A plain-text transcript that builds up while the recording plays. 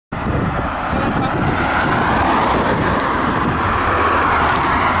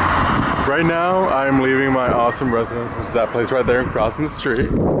right now I'm leaving my awesome residence, which is that place right there and crossing the street.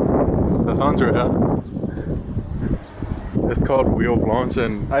 That's Andrea. It's called Wheel Blanche,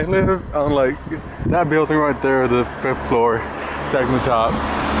 and I live on like that building right there, the 5th floor, second to top.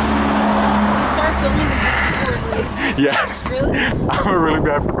 Start filming the next before we leave. Yes. Really? I'm a really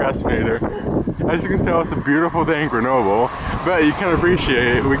bad procrastinator. As you can tell, it's a beautiful day in Grenoble, but you can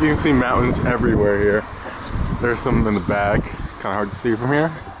appreciate it. We can see mountains everywhere here. There's some in the back, kind of hard to see from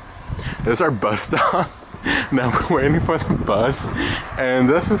here. This is our bus stop. Now we're waiting for the bus, and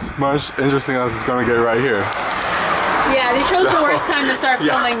this is as much interesting as it's gonna get right here. Yeah, they chose the worst time to start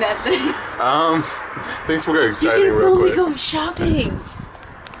filming that thing. Things will get exciting you can real quick. Going shopping.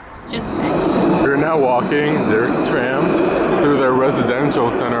 Just kidding. We're now walking, there's a tram, through the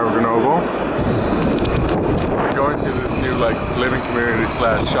residential center of Grenoble. We're going to this new like living community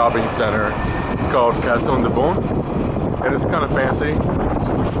slash shopping center called Caston de Bon. And it's kind of fancy.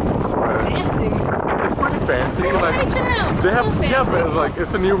 Fancy? It's pretty fancy. Like, H&M. they have, yeah, but it's like,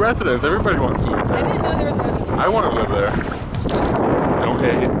 it's a new residence. Everybody wants to live there. I didn't know there was a residence. I want to live there. Don't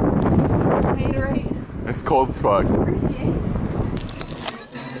hate. Hate, right? It's cold as fuck.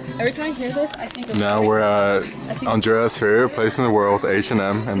 Every time I hear this, I think of Now we're at Andrea's favorite place in the world,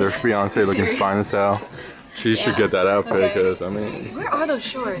 H&M, and their fiance looking fine as hell. She should get that outfit because, I mean... Where are those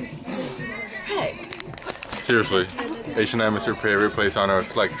shorts? Heck. Seriously, H&M is your favorite place on earth.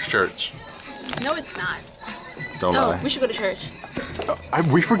 It's like church. No, it's not. Don't lie. We should go to church.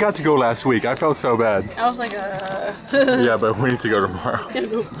 We forgot to go last week. I felt so bad. I was like, Yeah, but we need to go tomorrow.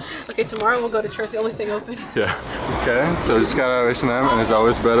 Okay, tomorrow we'll go to church. The only thing open. Yeah. Okay, so just got out of H&M, and it's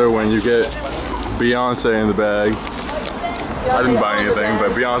always better when you get Beyonce in the bag. I didn't buy anything,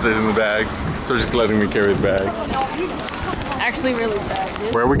 but Beyonce's in the bag, so just letting me carry the bag. Actually, really bad.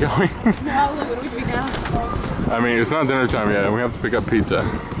 Dude. Where are we going? No, what are we doing now? I mean, it's not dinner time yet, and we have to pick up pizza.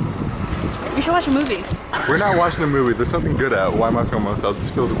 We should watch a movie. We're not watching a movie. There's something good out. Why am I filming myself? This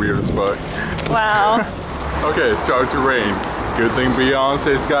feels weird as fuck. Wow. Okay, it's starting to rain. Good thing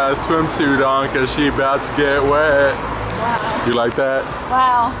Beyonce's got a swimsuit on because she about to get wet. Wow. You like that?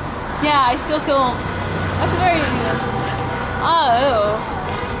 Wow. Yeah, I still feel... That's very... Oh.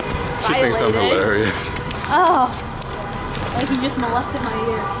 She thinks I'm hilarious. Oh. Like you just molested my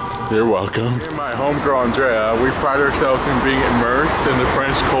ears. You're welcome. In my homegirl Andrea, we pride ourselves in being immersed in the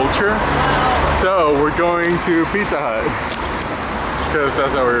French culture. So we're going to Pizza Hut. Because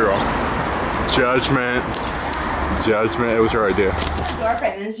that's how we roll. Judgment. Judgment. It was her idea. Door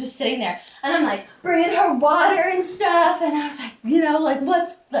frame and it's just sitting there. And I'm like bringing her water and stuff. And I was like, you know, like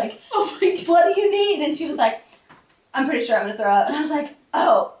what's like, oh my God, what do you need? And she was like, I'm pretty sure I'm going to throw up. And I was like,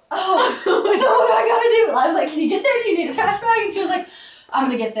 oh. So what do I got to do? I was like, can you get there? Do you need a trash bag? And she was like, I'm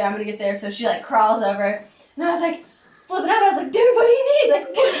gonna get there. So she like crawls over, and I was like, flipping out. I was like, dude, what do you need? Like,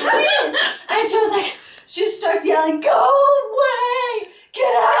 what do you need? And she was like, she starts yelling, go away,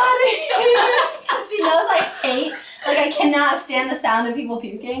 get out of here, because she knows I hate, like I cannot stand the sound of people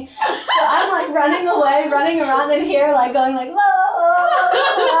puking. So I'm like running away, running around in here, like going like,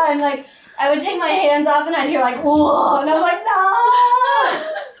 whoa, and like I would take my hands off, and I'd hear like, whoa, and I was like,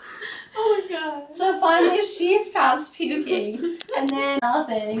 no. Oh my God. So finally she stops puking and then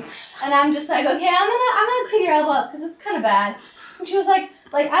nothing. And I'm just like, okay, I'm gonna clean your elbow up because it's kind of bad. And she was like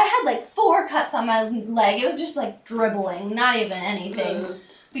I had like 4 cuts on my leg. It was just like dribbling, not even anything.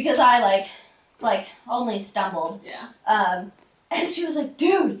 Because I like only stumbled. Yeah. And she was like,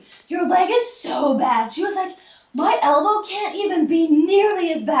 dude, your leg is so bad. She was like, my elbow can't even be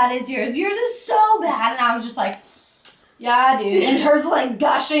nearly as bad as yours. Yours is so bad. And I was just like, yeah, dude. And hers was like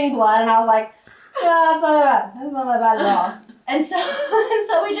gushing blood, and I was like, yeah, that's not that bad. That's not that bad at all. And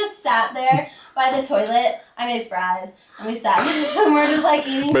so we just sat there by the toilet. I made fries, and we sat there, and we're just like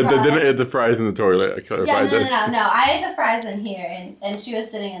eating But fries. they didn't eat the fries in the toilet. I clarified this. No. I ate the fries in here, and she was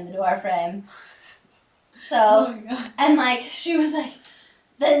sitting in the door frame. So, Oh my God. and like, she was like,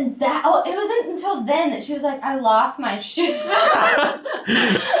 then that, it wasn't until then that she was like, I lost my shoe.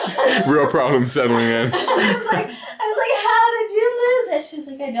 Real problem settling in. I was like, how did you lose it? She was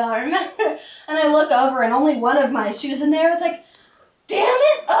like, I don't remember. And I look over and only one of my shoes in there. I was like, damn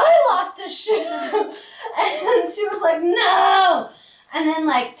it, I lost a shoe. And she was like, no. And then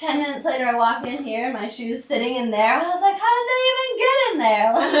like 10 minutes later I walk in here and my shoe's sitting in there. I was like, how did they even get in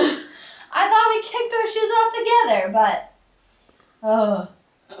there? Like, I thought we kicked our shoes off together, but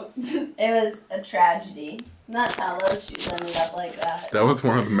it was a tragedy. That's how those shoes ended up like that. That was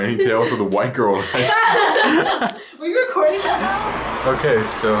one of the many tales of the white girl. Were you recording that now? Okay,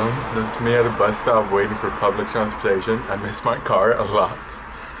 so that's me at a bus stop waiting for public transportation. I miss my car a lot.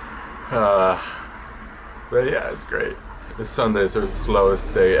 But yeah, it's great. It's Sunday, so it's the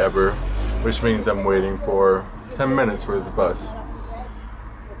slowest day ever, which means I'm waiting for 10 minutes for this bus.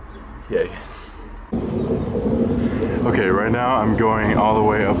 Yay. Okay, right now I'm going all the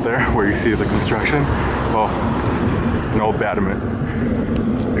way up there where you see the construction. Well, it's an old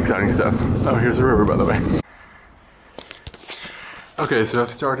badminton. Exciting stuff. Oh, here's a river, by the way. Okay, so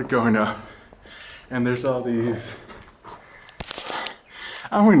I've started going up, and there's all these,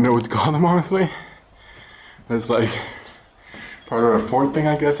 I don't even know what to call them, honestly. It's like part of a fort thing,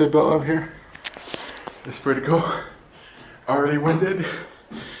 I guess, they built up here. It's pretty cool. Already winded.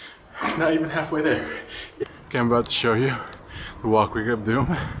 Not even halfway there. Okay, I'm about to show you the walkway of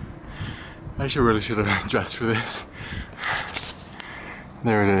doom. I really should have dressed for this.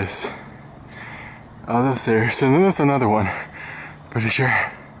 There it is. All those stairs, and then there's another one. Pretty sure.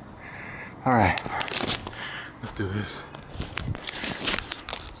 Alright, let's do this.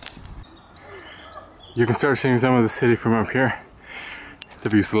 You can start seeing some of the city from up here. The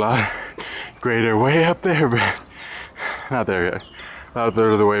view's a lot greater way up there, but not there yet. About a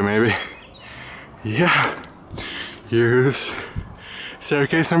third of the way, maybe. Yeah. Here's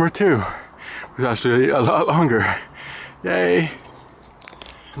staircase number 2, which is actually a lot longer. Yay!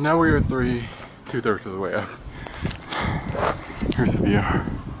 Now we are 2/3 of the way up. Here's the view.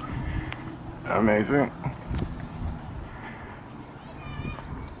 Amazing.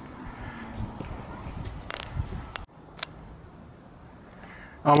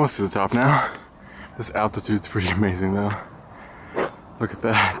 Almost to the top now. This altitude's pretty amazing though. Look at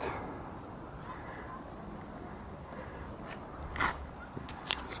that.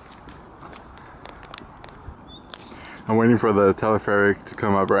 I'm waiting for the teleferic to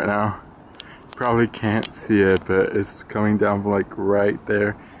come up right now. Probably can't see it, but it's coming down from like right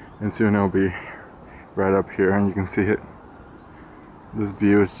there, and soon it'll be right up here and you can see it. This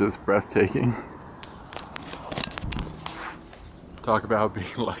view is just breathtaking. Talk about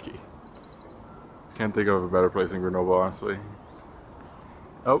being lucky. Can't think of a better place in Grenoble, honestly.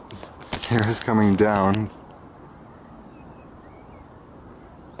 Oh, here's coming down.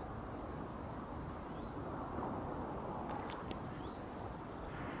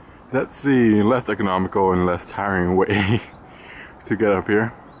 That's the less economical and less tiring way to get up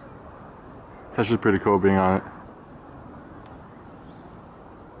here. It's actually pretty cool being on it.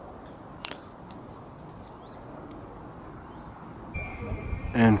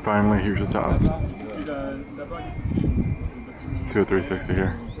 And finally, here's the top. 360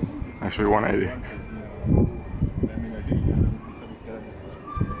 here. Actually 180.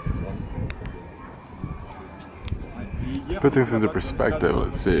 Put things into perspective,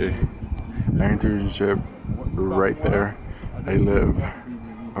 let's see. My internship right there. I live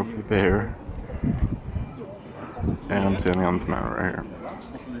over there. And I'm standing on this mountain right here.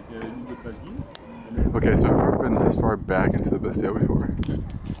 Okay, so I've never been this far back into the Bastille before.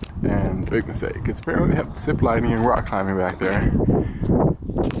 And big mistake. It's apparently they have zip lining and rock climbing back there.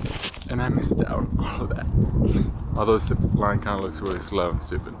 And I missed out on all of that. Although the zip line kind of looks really slow and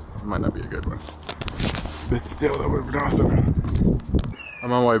stupid. It might not be a good one. But still, that would have been awesome.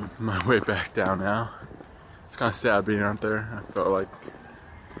 I'm on my way back down now. It's kind of sad being out there. I felt like,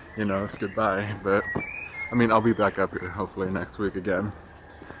 you know, it's goodbye. But, I mean, I'll be back up here hopefully next week again.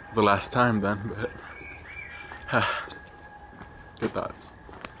 The last time then, but good thoughts.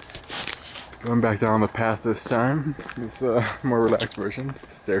 Going back down the path this time. It's a more relaxed version.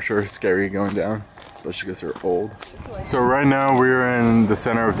 Stairs sure is scary going down, especially because they're old. So right now we're in the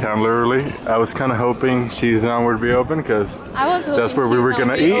center of town, literally. I was kind of hoping Cheese On would be open because that's where we were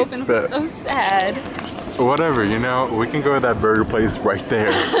gonna eat. But so sad. Whatever, you know, we can go to that burger place right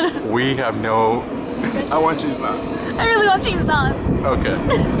there. We have no. I want Cheese On. I really want Cheese On. Okay,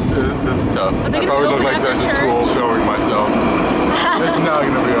 this is tough. I probably look like such a tool filming myself. It's not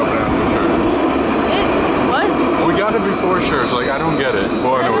gonna be open after church. It was before. We got it before church, like I don't get it.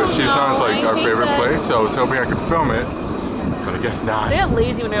 Well, anyways, Cheese On is like our favorite place, so I was hoping I could film it, but I guess not. They got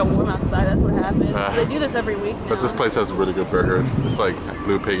lazy when they got warm outside, that's what happened. They do this every week now. But this place has a really good burger. It's like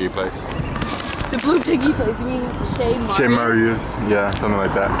Blue Piggy place. The Blue Piggy place, you mean Chez Marius? Chez Marius, yeah, something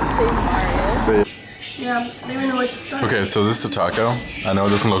like that. Chez Marius. Yeah, I don't even know what to start. Okay, so this is a taco. I know it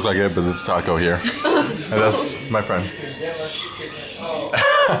doesn't look like it, but it's a taco here. And that's my friend.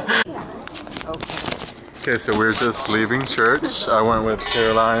 Okay, so we're just leaving church. I went with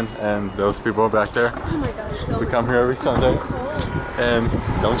Caroline and those people back there. Oh my god. We come here every Sunday. And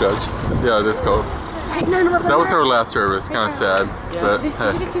don't judge. Yeah, it is cold. That was our last service, kind of sad. But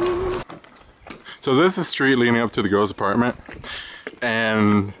hey. So this is the street leading up to the girls' apartment.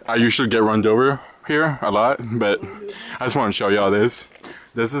 And I usually get run over here a lot, but I just want to show y'all this.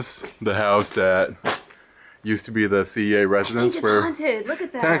 This is the house that used to be the CEA residence it's where haunted. Look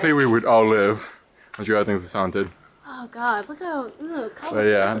at that. technically we would all live. Andrea thinks it's haunted. Oh God, look how But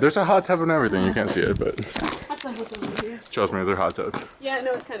yeah, there's a hot tub and everything. You can't see it, but hot tub over here. Trust me, it's a hot tub. Yeah, I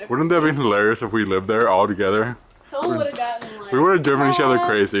know it's kind of. Wouldn't that be hilarious if we lived there all together? Someone would have gotten like. We would have driven each other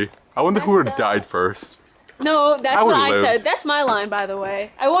crazy. I wonder who would have died first. No, that's what I lived. said. That's my line, by the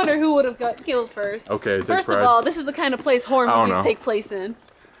way. I wonder who would have got killed first. Okay, take First pride. of all, this is the kind of place horror I don't movies know. take place in.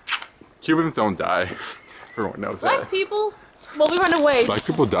 Cubans don't die. Everyone knows Black that. people? Well, we run away. Black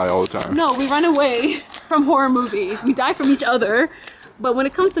people die all the time. No, we run away from horror movies. We die from each other. But when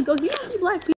it comes to ghosts, you don't see black people.